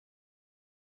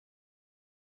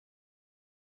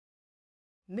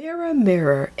Mirror,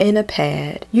 mirror in a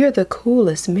pad, you're the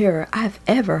coolest mirror I've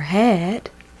ever had.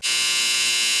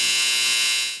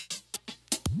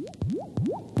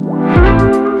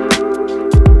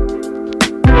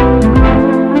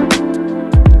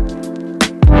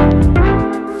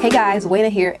 Hey guys, Wayna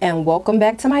here and welcome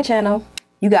back to my channel.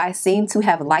 You guys seem to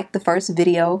have liked the first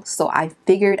video, so I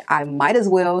figured I might as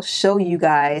well show you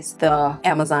guys the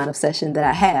Amazon obsession that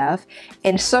I have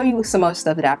and show you some other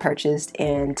stuff that I purchased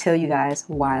and tell you guys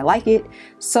why I like it.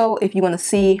 So if you want to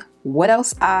see what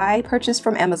else I purchased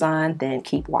from Amazon, then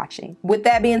keep watching. With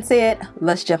that being said,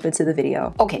 let's jump into the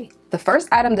video. Okay, the first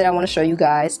item that I want to show you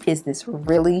guys is this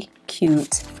really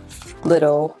cute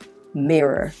little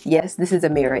mirror. Yes, this is a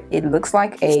mirror. It looks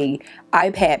like a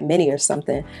iPad mini or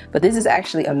something, but this is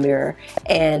actually a mirror.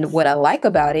 And what I like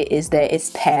about it is that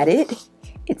it's padded,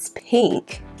 it's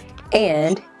pink,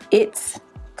 and it's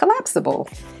collapsible.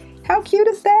 How cute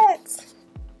is that?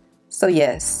 So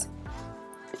yes,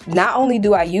 not only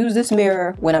do I use this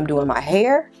mirror when I'm doing my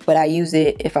hair, but I use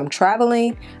it if I'm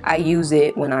traveling. I use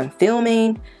it when I'm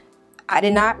filming. I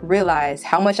did not realize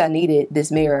how much I needed this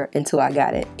mirror until I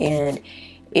got it, and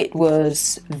it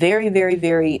was very, very,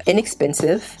 very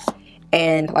inexpensive.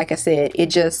 And like I said, it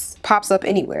just pops up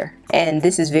anywhere. And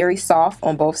this is very soft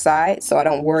on both sides, so I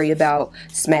don't worry about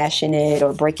smashing it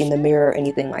or breaking the mirror or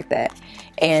anything like that.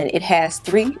 And it has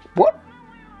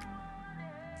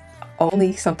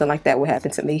only something like that would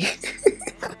happen to me.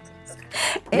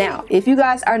 Now, if you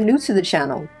guys are new to the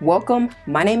channel, welcome.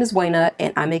 My name is Wayna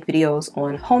and I make videos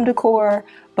on home decor,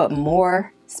 but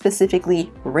more specifically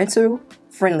rental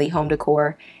friendly home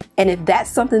decor. And if that's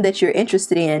something that you're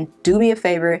interested in, do me a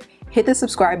favor, hit the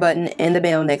subscribe button and the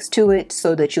bell next to it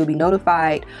so that you'll be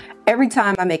notified every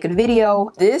time I make a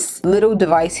video. This little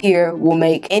device here will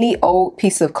make any old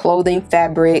piece of clothing,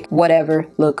 fabric, whatever,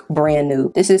 look brand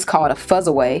new. This is called a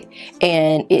Fuzz-Away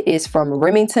and it is from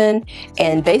Remington,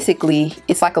 and basically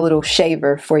it's like a little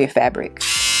shaver for your fabric.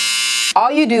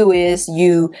 All you do is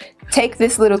you take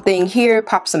this little thing here,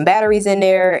 pop some batteries in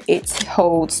there. It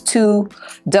holds 2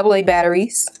 AA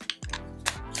batteries,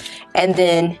 and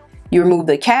then you remove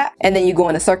the cap, and then you go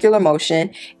in a circular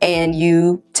motion and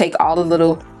you take all the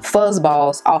little fuzz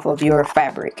balls off of your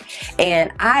fabric.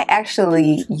 And I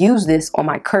actually use this on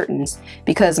my curtains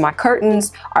because my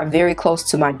curtains are very close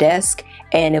to my desk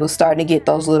and it was starting to get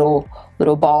those little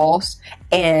balls,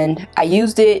 and I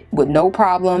used it with no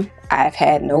problem. I've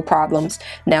had no problems.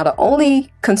 Now the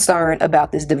only concern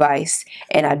about this device,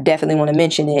 and I definitely want to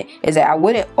mention it, is that I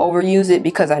wouldn't overuse it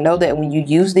because I know that when you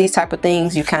use these type of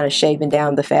things, you're kind of shaving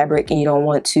down the fabric and you don't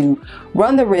want to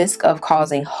run the risk of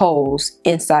causing holes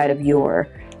inside of your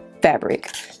fabric.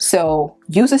 So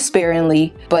use it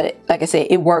sparingly, but like I said,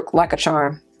 it worked like a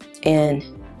charm, and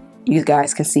you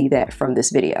guys can see that from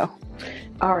this video.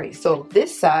 Alright, so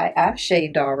this side I've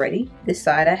shaved already. This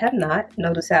side I have not.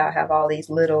 Notice how I have all these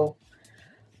little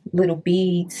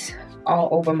beads all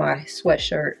over my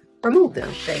sweatshirt. Remove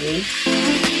them, shade.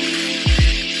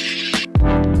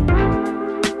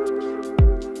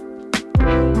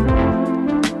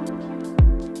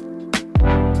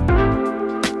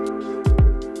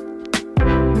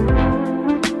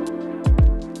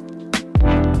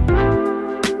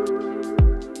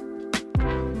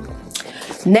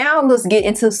 Now let's get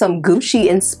into some Gucci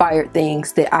inspired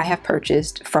things that I have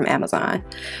purchased from Amazon.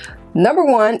 Number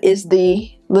one is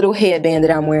the little headband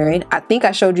that I'm wearing. I think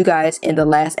I showed you guys in the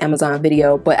last Amazon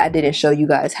video, but I didn't show you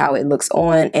guys how it looks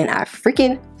on, and I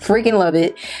freaking love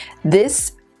it.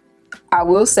 This, I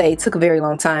will say, took a very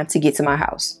long time to get to my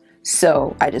house.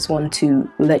 So I just wanted to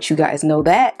let you guys know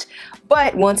that.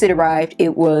 But once it arrived,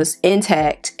 it was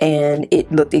intact and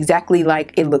it looked exactly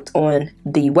like it looked on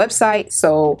the website.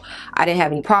 So I didn't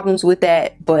have any problems with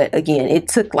that. But again, it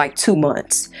took like 2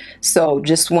 months. So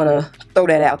just want to throw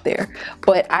that out there.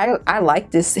 But I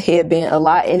like this headband a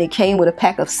lot, and it came with a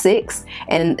pack of 6.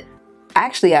 And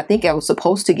actually, I think I was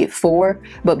supposed to get 4,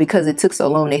 but because it took so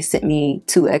long, they sent me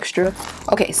 2 extra.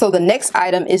 Okay, so the next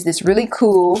item is this really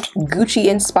cool Gucci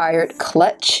inspired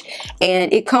clutch,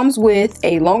 and it comes with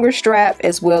a longer strap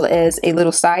as well as a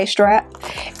little side strap,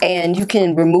 and you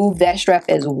can remove that strap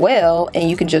as well, and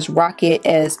you can just rock it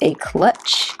as a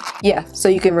clutch. Yeah, so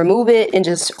you can remove it and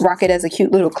just rock it as a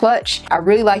cute little clutch. I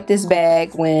really like this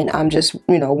bag when I'm just,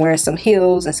 you know, wearing some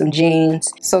heels and some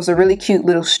jeans. So it's a really cute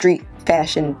little street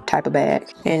fashion type of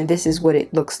bag, and this is what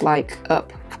it looks like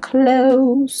up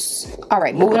close. All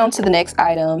right, moving on to the next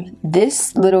item.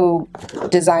 This little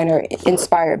designer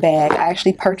inspired bag I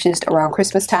actually purchased around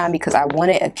Christmas time because I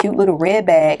wanted a cute little red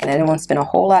bag and I didn't want to spend a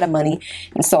whole lot of money,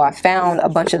 and so I found a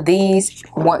bunch of these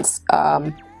once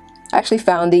I actually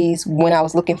found these when I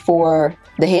was looking for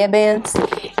the headbands,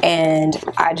 and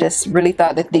I just really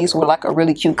thought that these were like a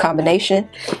really cute combination.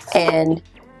 And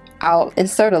I'll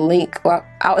insert a link, well,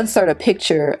 I'll insert a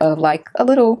picture of like a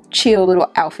little chill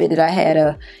little outfit that I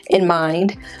had in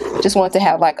mind. Just wanted to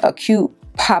have like a cute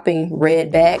popping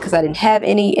red bag because I didn't have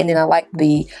any, and then I like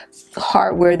the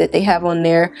hardware that they have on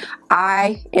there.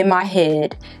 I, in my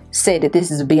head, said that this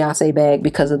is a Beyonce bag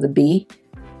because of the B.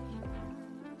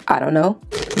 I don't know.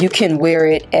 You can wear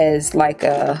it as like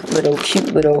a little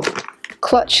cute little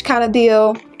clutch kind of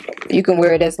deal. You can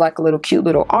wear it as like a little cute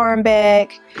little arm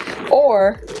bag,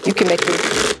 or you can make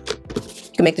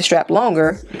the strap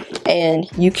longer and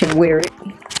you can wear it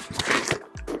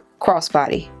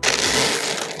crossbody.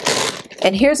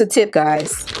 And here's a tip,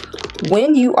 guys.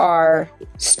 When you are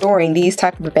storing these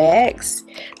type of bags,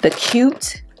 the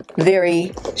cute,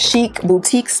 very chic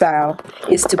boutique style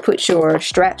is to put your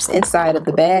straps inside of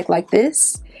the bag like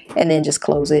this and then just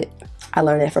close it. I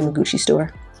learned that from a Gucci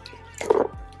store.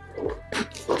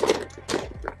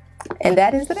 And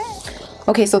that is the bag.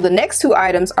 Okay, so the next two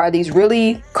items are these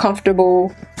really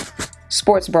comfortable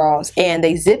sports bras, and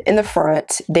they zip in the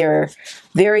front. They're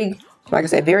very, like I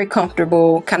said, very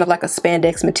comfortable, kind of like a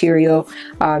spandex material.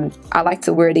 I like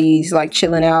to wear these like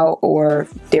chilling out, or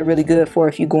they're really good for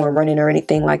if you're going running or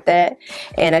anything like that.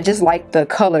 And I just like the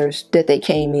colors that they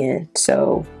came in.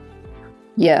 So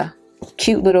yeah,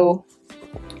 cute little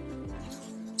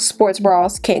sports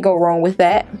bras, can't go wrong with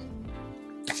that,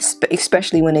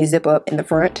 especially when they zip up in the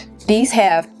front. These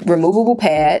have removable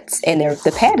pads, and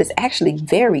the pad is actually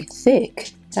very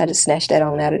thick. I just snatched that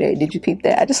on out of there. Did you peep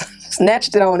that? I just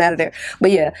snatched it on out of there. But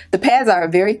yeah, the pads are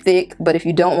very thick, but if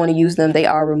you don't want to use them, they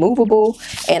are removable.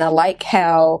 And I like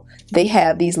how they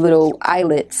have these little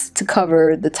eyelets to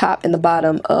cover the top and the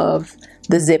bottom of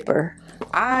the zipper.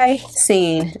 I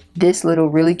seen this little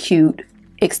really cute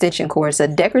extension cord. It's a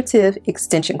decorative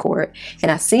extension cord,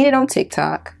 and I seen it on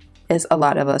TikTok, as a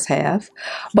lot of us have,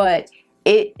 but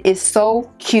it is so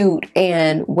cute.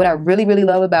 And what I really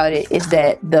love about it is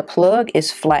that the plug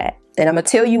is flat, and I'm gonna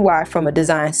tell you why. From a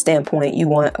design standpoint, you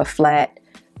want a flat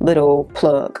little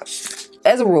plug.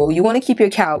 As a rule, you want to keep your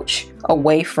couch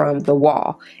away from the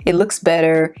wall. It looks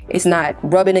better, it's not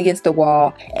rubbing against the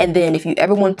wall. And then if you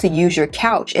ever want to use your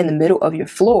couch in the middle of your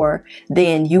floor,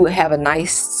 then you would have a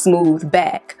nice smooth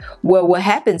back. Well, what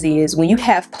happens is when you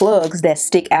have plugs that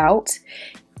stick out,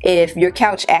 if your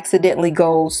couch accidentally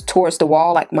goes towards the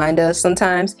wall like mine does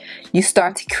sometimes, you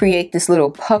start to create this little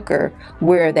pucker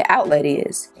where the outlet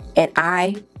is. And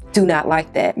I do not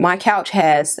like that. My couch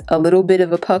has a little bit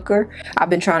of a pucker. I've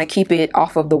been trying to keep it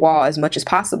off of the wall as much as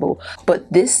possible,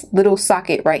 but this little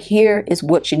socket right here is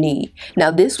what you need.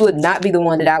 Now, this would not be the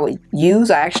one that I would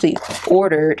use. I actually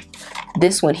ordered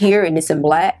this one here, and it's in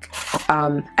black.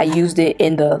 I used it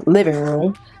in the living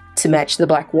room to match the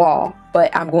black wall,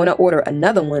 but I'm going to order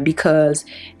another one because,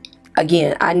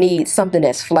 again, I need something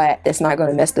that's flat, that's not going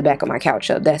to mess the back of my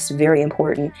couch up. That's very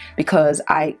important because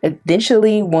I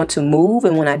eventually want to move,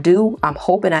 and when I do, I'm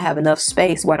hoping I have enough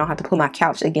space where I don't have to put my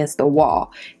couch against the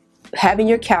wall. Having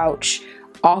your couch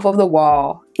off of the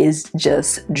wall is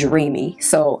just dreamy,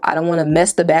 so I don't want to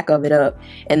mess the back of it up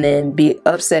and then be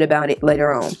upset about it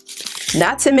later on.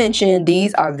 Not to mention,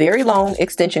 these are very long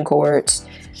extension cords.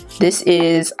 This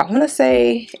is, I want to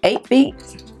say, 8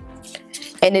 feet.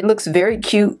 And it looks very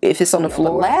cute if it's on the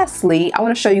floor. Lastly, I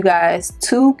want to show you guys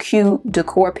two cute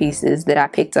decor pieces that I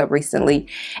picked up recently.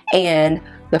 And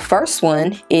the first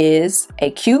one is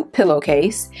a cute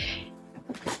pillowcase.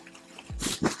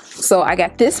 So I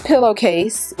got this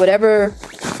pillowcase. Whatever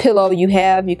pillow you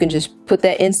have, you can just put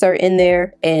that insert in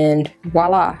there, and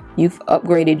voila, you've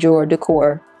upgraded your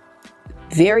decor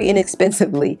very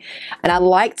inexpensively. And I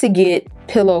like to get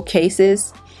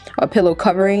pillowcases or pillow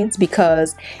coverings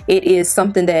because it is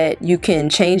something that you can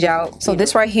change out. So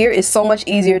this right here is so much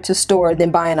easier to store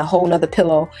than buying a whole nother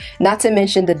pillow. Not to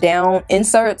mention the down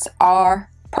inserts are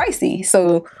pricey,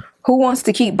 so who wants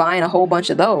to keep buying a whole bunch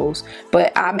of those?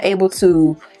 But I'm able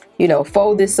to, you know,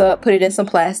 fold this up, put it in some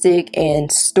plastic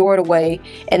and store it away.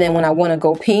 And then when I want to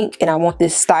go pink and I want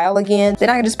this style again, then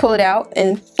I can just pull it out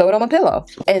and throw it on my pillow.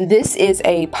 And this is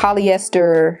a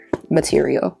polyester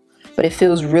material, but it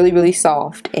feels really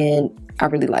soft and I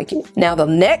really like it. Now the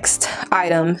next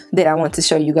item that I want to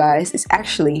show you guys is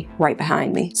actually right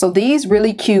behind me. So these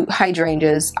really cute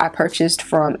hydrangeas I purchased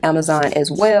from Amazon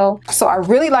as well. So I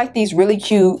really like these really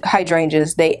cute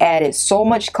hydrangeas. They added so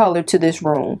much color to this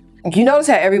room. You notice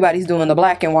how everybody's doing the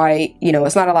black and white, you know,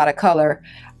 it's not a lot of color.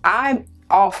 I'm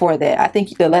all for that. I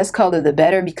think the less color the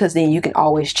better, because then you can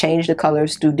always change the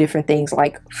colors, do different things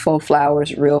like faux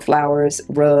flowers, real flowers,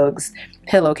 rugs,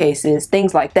 pillowcases,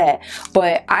 things like that.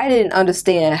 But I didn't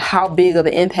understand how big of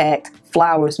an impact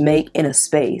flowers make in a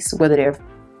space, whether they're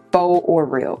faux or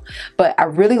real. But I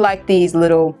really like these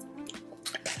little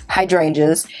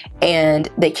hydrangeas, and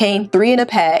they came 3 in a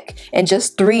pack, and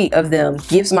just 3 of them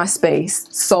gives my space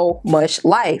so much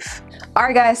life.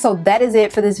 Alright guys, so that is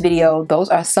it for this video. Those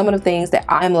are some of the things that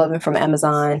I'm loving from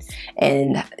Amazon,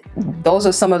 and those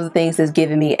are some of the things that's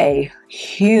given me a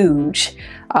huge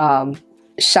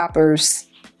shopper's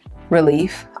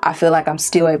relief. I feel like I'm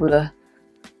still able to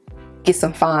get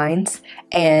some finds.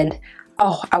 And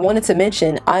oh, I wanted to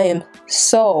mention, I am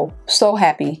so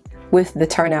happy with the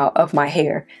turnout of my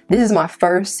hair. This is my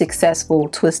first successful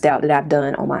twist out that I've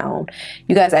done on my own.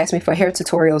 You guys asked me for hair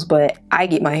tutorials, but I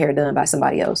get my hair done by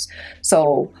somebody else.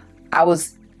 So I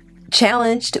was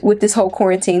challenged with this whole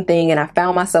quarantine thing, and I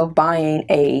found myself buying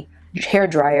a hair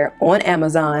dryer on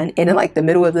Amazon in like the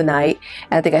middle of the night.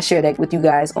 And I think I shared that with you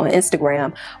guys on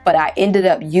Instagram, but I ended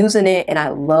up using it, and I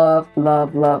love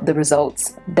the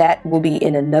results. That will be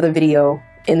in another video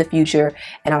in the future,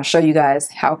 and I'll show you guys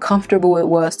how comfortable it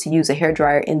was to use a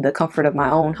hairdryer in the comfort of my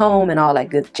own home and all that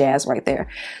good jazz right there.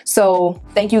 So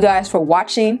thank you guys for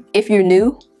watching. If you're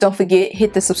new, don't forget,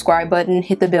 hit the subscribe button,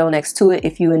 hit the bell next to it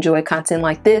if you enjoy content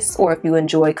like this, or if you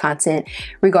enjoy content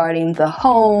regarding the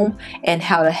home and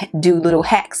how to do little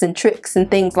hacks and tricks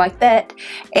and things like that.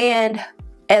 And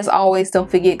as always, don't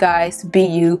forget guys, be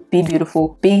you, be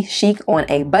beautiful, be chic on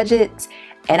a budget,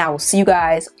 and I will see you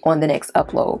guys on the next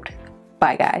upload.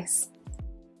 Bye guys.